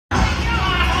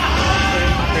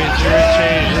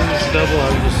double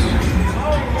up.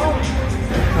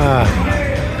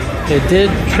 It did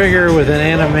trigger with an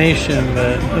animation,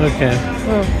 but okay.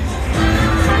 Well,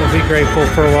 we'll be grateful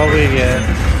for what we get.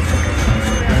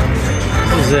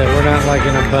 This is it. We're not like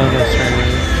in a bonus or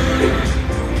anything.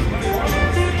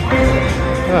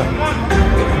 Oh.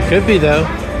 Could be though.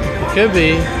 It could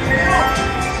be.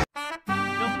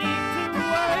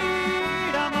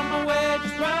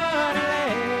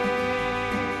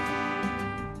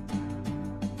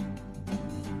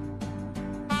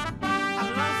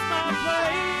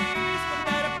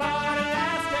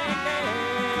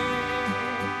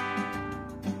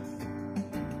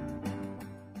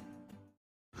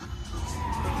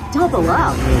 Double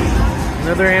up.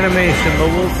 Another animation, but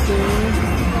we'll see.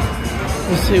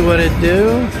 We'll see what it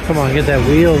do. Come on, get that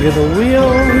wheel. Get the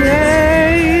wheel.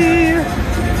 Yay!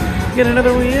 Get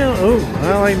another wheel. Oh,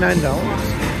 I like $9.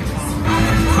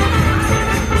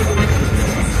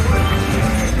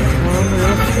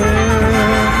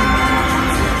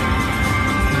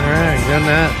 Alright, go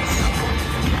nuts.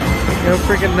 Go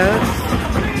freaking nuts.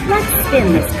 Let's spin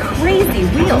this crazy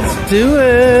wheel. Let's do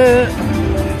it.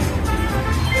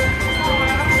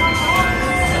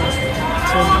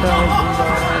 $10,000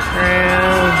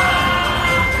 grand,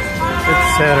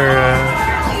 etc.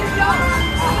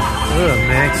 Ooh, a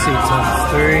maxi times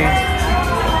 3.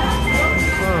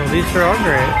 Oh, these are all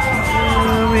great.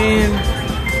 I mean,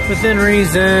 within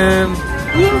reason.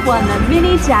 You won the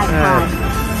mini jackpot.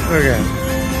 Okay.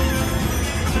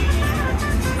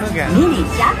 Okay. Mini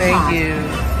jackpot. Thank you.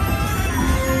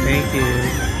 Thank you.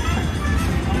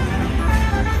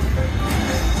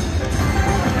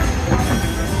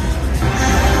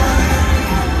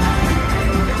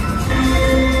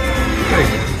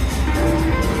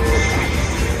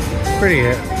 Pretty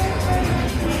hit.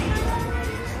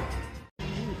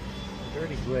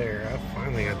 Dirty glare. I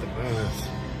finally got the bonus.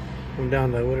 I'm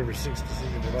down to whatever 66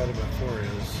 divided by 4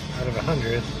 is out of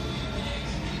 100.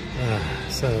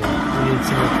 So we need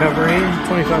some recovery.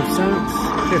 25 cents,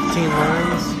 15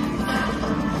 lines,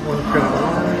 1 credit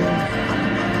line.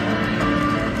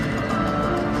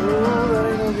 Oh, that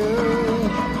ain't no good.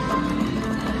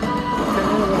 Okay, a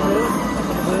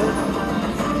little bit.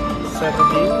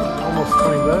 70, almost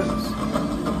 20 bucks.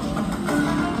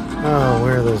 Oh,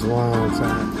 where are those lines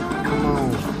at? Come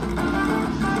on.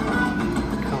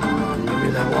 Come on, give me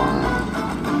that line.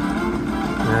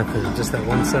 Nothing, just that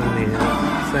 170 hit.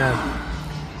 Sad.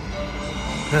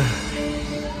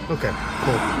 Okay,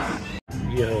 cool.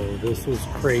 Yo, this was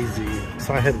crazy.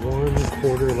 So I had 1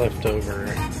 quarter left over.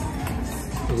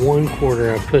 1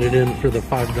 quarter, I put it in for the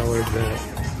 $5 bet.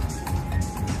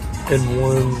 And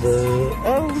won the,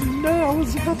 oh no, I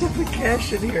was about to put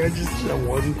cash in here. I just did a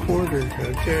 1 quarter.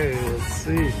 Okay, let's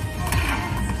see.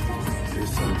 Do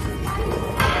something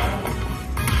cool.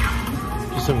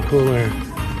 Do something cooler.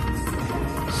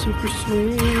 Super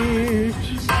sweet.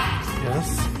 Yes.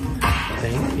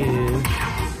 Thank you.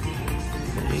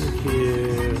 Thank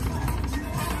you.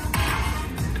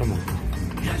 Come on.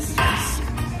 Yes, yes.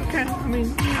 Okay, I mean,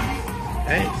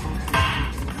 hey.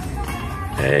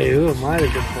 Hey, who am I to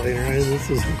complain, right? This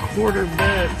is a quarter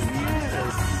bet.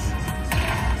 Yes.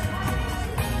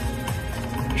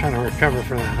 I'm trying to recover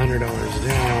from that $100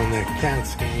 down on that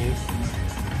Cats game.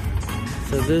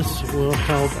 So this will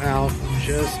help out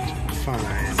just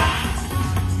fine.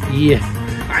 Yeah,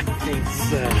 I think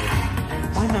so.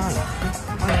 Why not?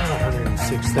 Why not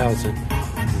 106,000?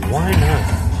 Why not?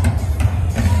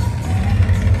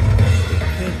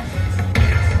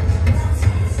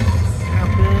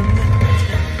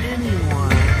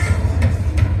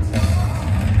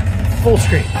 Full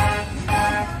screen.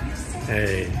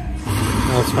 Hey,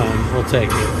 that's fine. We'll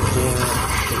take it.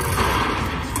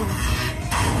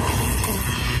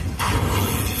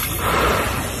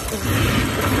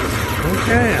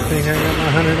 Okay, I think I got my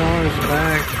 $100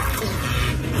 back.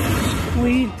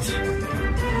 Sweet.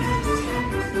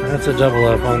 That's a double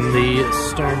up on the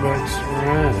Starbucks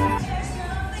ride.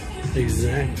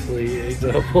 Exactly a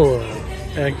double up.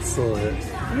 Excellent.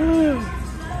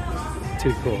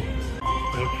 Too cool.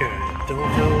 Okay,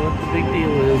 don't know what the big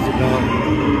deal is about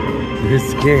this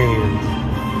game.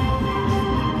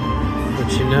 But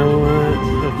you know what?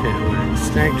 Okay, we're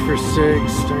stacked for 6.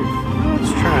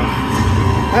 Let's try it.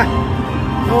 Ah!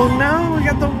 Oh no, we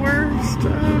got the worst.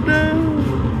 Oh no.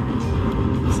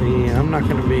 See, I'm not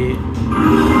gonna be.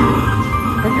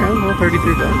 Okay, well,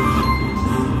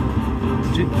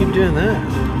 $33. Keep doing that.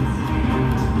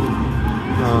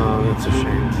 Oh, that's a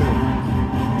shame. Come on.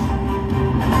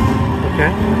 Okay,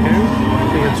 okay. I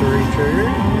think it's a re-trigger.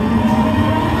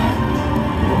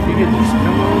 If you could just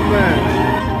come on back.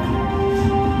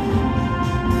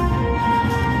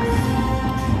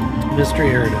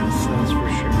 Mystery Erdus, that's for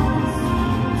sure.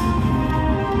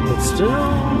 But still,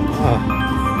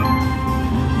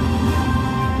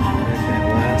 okay,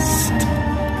 last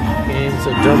game, so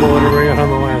double whatever we got on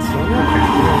the last one.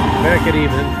 Okay, back at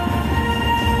even.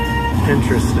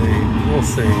 Interesting. We'll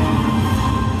see.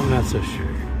 I'm not so sure.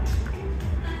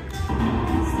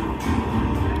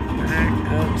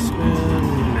 Back up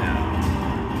spin now.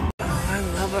 I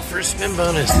love a first spin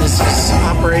bonus. This is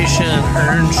Operation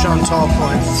Earn Chantal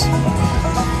points.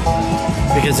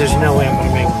 Because there's no way I'm going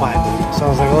to make platinum. So I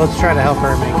was like, well, let's try to help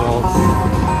her make gold.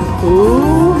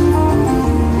 Ooh.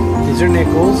 These are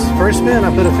nickels. First spin,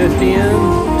 I put a 50 in.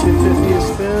 250 a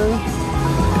spin.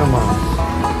 Come on.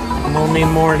 I'm gonna need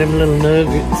more of them little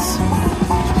nuggets.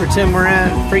 Let's pretend we're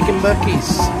at freaking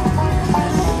Buc-ee's.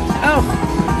 Oh!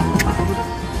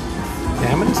 Okay,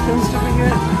 how many spins did we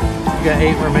get? We got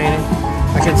 8 remaining.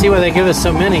 I can see why they give us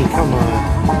so many. Come on.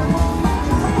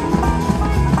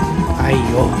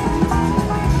 Ayo.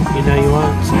 You know you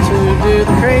want to do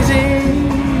the crazy.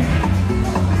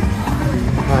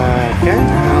 Okay,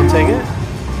 I'll take it.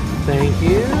 Thank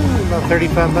you. About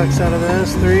 35 bucks out of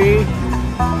this. 3, 2.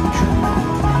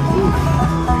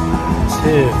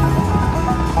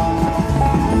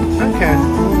 Okay,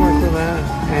 we'll work with that.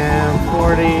 And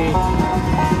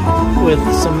 40 with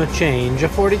some change. A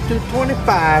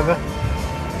 42.25.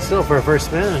 Still for a first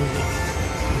spin.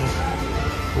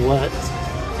 What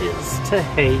is to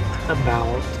hate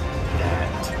about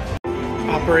that?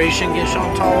 Operation Get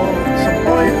Chantal some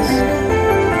points.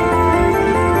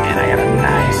 And I got a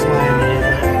nice line in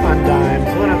on dimes.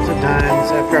 Went up to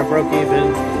dimes after I broke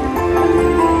even. I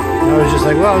was just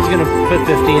like, well, I was going to put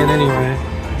 50 in anyway.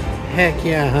 Heck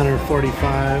yeah,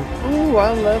 145. Ooh,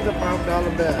 I love the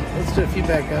 $5 bet. Let's do a few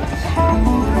backups.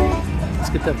 Let's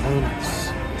get that bonus.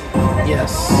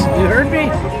 Yes. You heard me?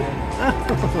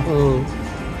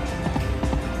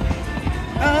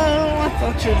 Oh, I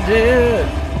thought you did.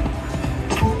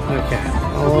 Okay,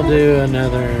 I'll do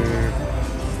another.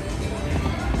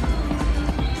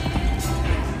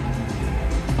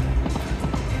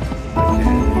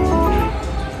 Okay.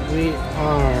 We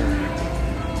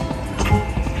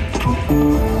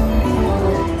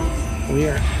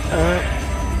are up.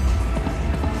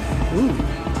 Ooh.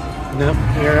 Nope,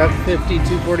 we're up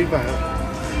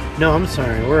 52.45. No, I'm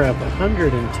sorry, we're up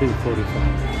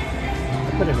 102.45. I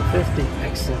put in a 50.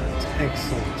 Excellent,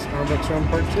 excellent. Starbucks run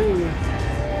part 2.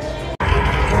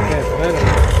 Okay, better.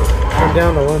 I'm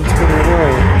down to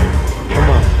 121. Come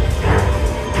on.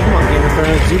 Come on, Game of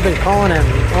Thrones. You've been calling at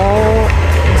me all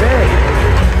day.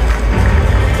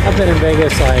 I've been in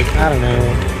Vegas like, I don't know,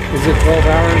 is it 12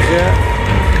 hours yet?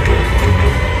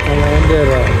 I landed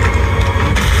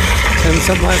 10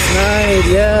 something last night.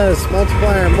 Yes,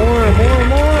 multiplier, more.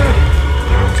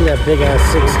 See that big ass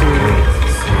 60.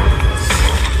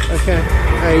 Okay.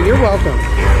 Hey, you're welcome.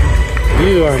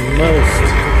 You are most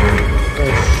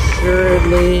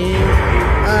assuredly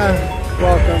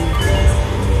welcome.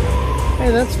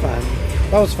 Hey, that's fun.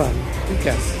 That was fun.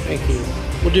 Okay, thank you.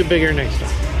 We'll do bigger next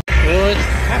time. Will it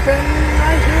happen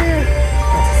right here?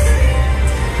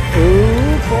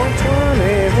 Ooh,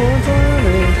 420.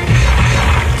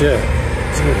 Dude,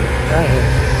 right here.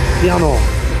 Piano.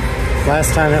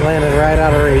 Last time it landed right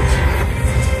out of reach.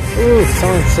 Ooh,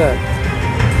 sunset.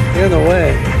 You're in the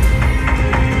way.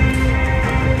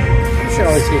 She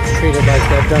always gets treated like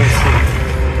that, don't she?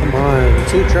 Come on,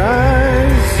 2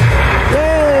 tries.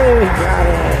 Yay, we got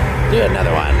it. Do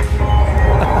another one.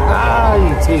 Ah,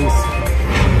 you tease.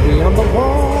 On the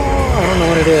wall. I don't know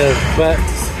what it is, but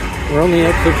we're only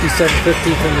at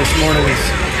 57.50 from this morning's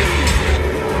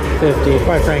 50.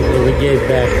 Quite frankly, we gave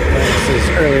back bonuses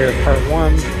earlier, part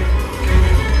 1.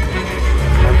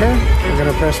 Okay, we're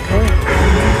gonna press play.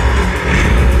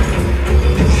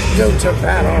 Go to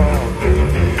battle.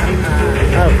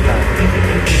 Okay.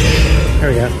 Here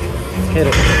we go. Hit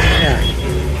it. Yeah.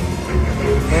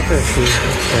 450.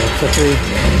 Okay, it's a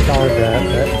 $3 bet.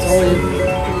 That's only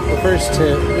the first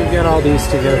tip. We've got all these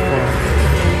to go for.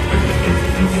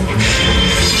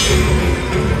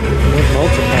 With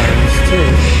multipliers too.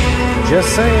 Just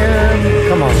saying.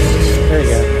 Come on. There you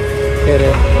go. Hit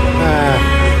it.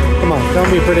 Come on.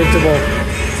 Don't be predictable.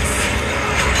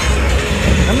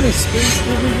 How many spins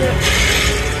did we get?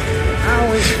 I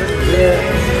always forget.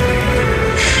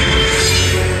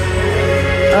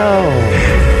 Oh,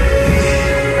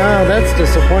 that's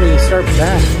disappointing. You start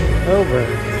back over.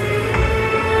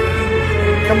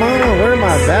 Come on, where are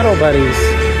my battle buddies?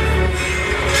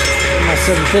 My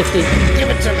 750. Give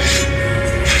it to me.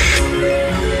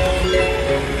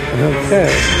 Okay.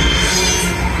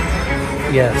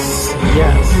 Yes.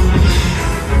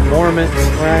 warm it,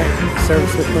 right?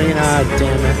 Serves the clean. Ah,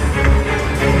 damn it.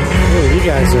 Oh, you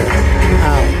guys are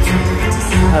out.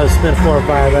 Oh, spent 4 or 5,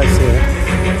 I see it.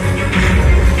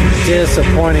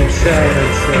 Disappointing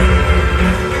showmanship.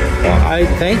 Well,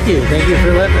 thank you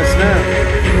for letting us know.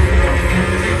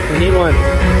 We need one.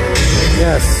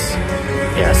 Yes.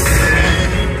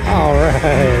 All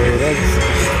right.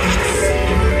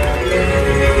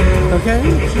 Okay,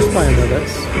 she's playing with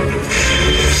us.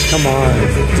 Come on,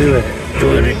 do it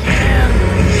again.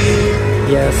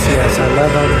 Yes, I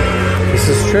love them. This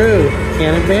is true.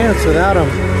 Can't advance without them.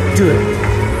 Do it.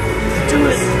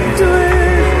 Okay, 2850.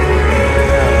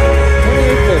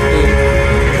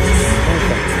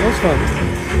 Okay, that was fun.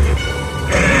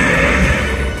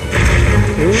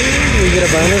 Ooh, we get a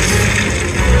bonus.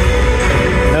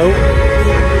 Nope.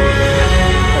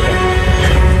 Okay.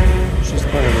 She's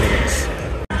playing with us.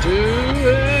 Do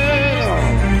it.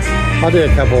 I'll do a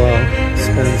couple of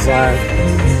spins live.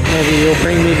 Maybe you'll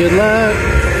bring me good luck.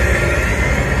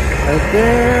 Right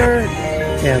there.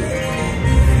 And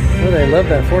oh, they love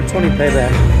that 420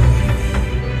 payback.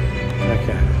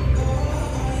 Okay.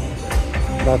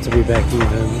 About to be back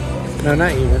even. No,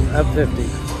 not even. Up 50.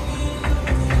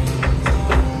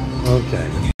 Okay.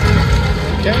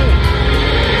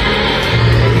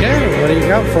 What do you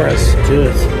got for us? Do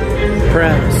it.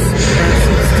 Press.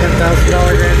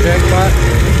 $10,000 grand jackpot.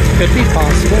 Could be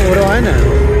possible. What do I know?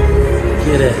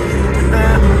 Get it.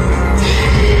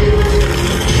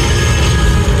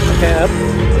 Okay, up.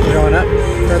 We're going up.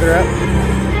 Further up.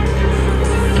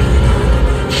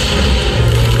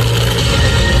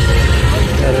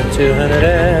 Got a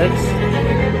 200X.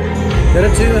 Got a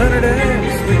 200X.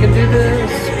 We can do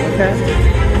this. Okay.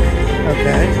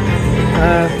 Okay.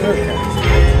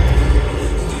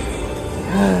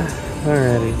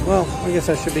 Alrighty. Well, I guess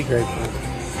I should be grateful.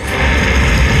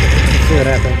 See what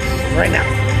happens right now.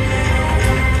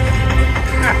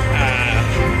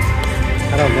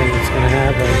 I don't think it's going to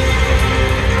happen.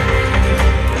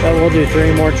 But we'll do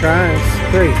 3 more tries.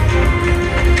 3.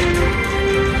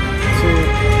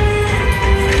 2.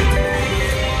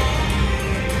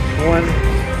 1.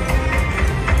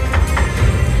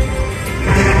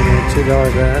 $2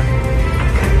 bet.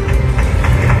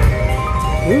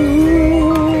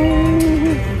 Ooh.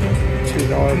 $2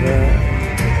 bet.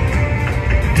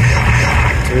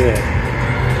 Do it.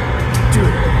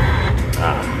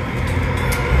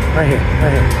 Right here.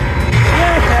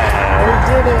 Yeah, we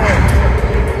did it.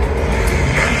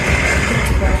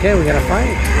 Okay, we gotta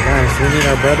fight. Guys, we need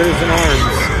our brothers in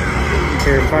arms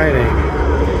here fighting.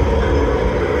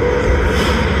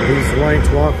 These white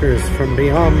walkers from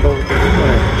beyond the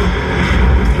way.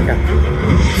 Okay.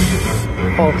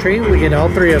 Paltry, we get all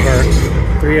 3 of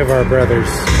our brothers.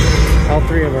 All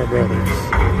 3 of our brothers.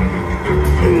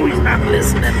 Ooh, he's not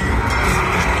listening.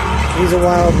 He's a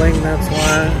wildling, that's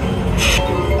why.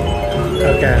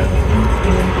 Okay.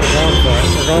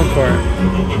 We're going for it.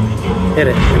 Hit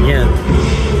it again.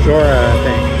 Jorah, I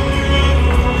think.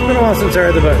 It's been a while since I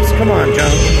read the books. Come on,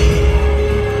 John.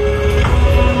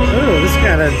 Ooh, this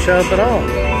guy doesn't show up at all.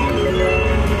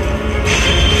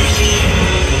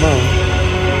 Come on.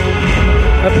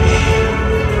 Up.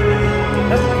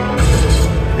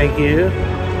 Thank you.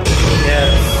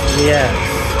 Yes.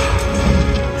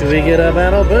 Do we get a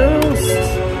battle boost?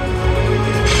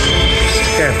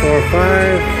 Okay, 4 or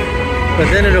 5. But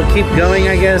then it'll keep going,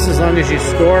 I guess, as long as you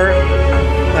score.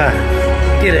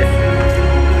 Get it.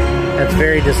 That's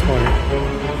very disappointing.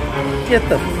 Get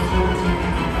the...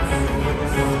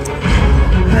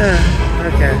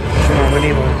 okay. Come on, we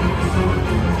need one.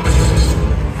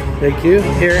 Thank you.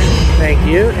 Here. Thank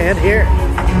you. And here.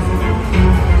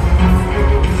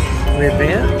 We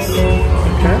advance.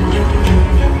 Okay.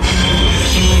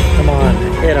 Come on.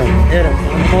 Hit him.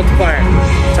 Multiplier.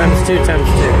 Times 2.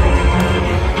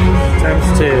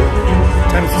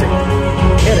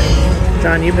 Hit it.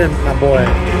 John, you've been my boy.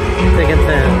 Thick and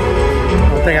thin. I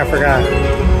don't think I forgot.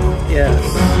 Yes.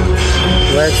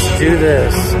 Let's do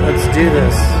this.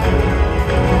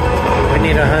 We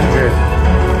need 100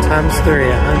 times 3.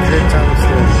 100 times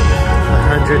 3.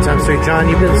 100 times 3. John,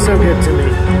 you've been so good to me.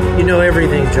 You know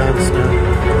everything, Jon Snow.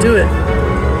 Do it.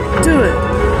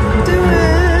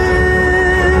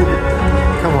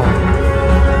 Come on.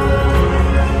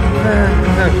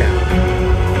 Okay.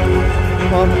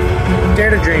 Well, dare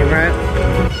to dream, right?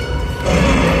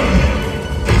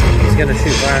 He's gonna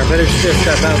shoot fire, but it's just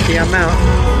about the amount.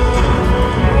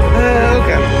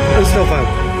 Okay. It was still fun.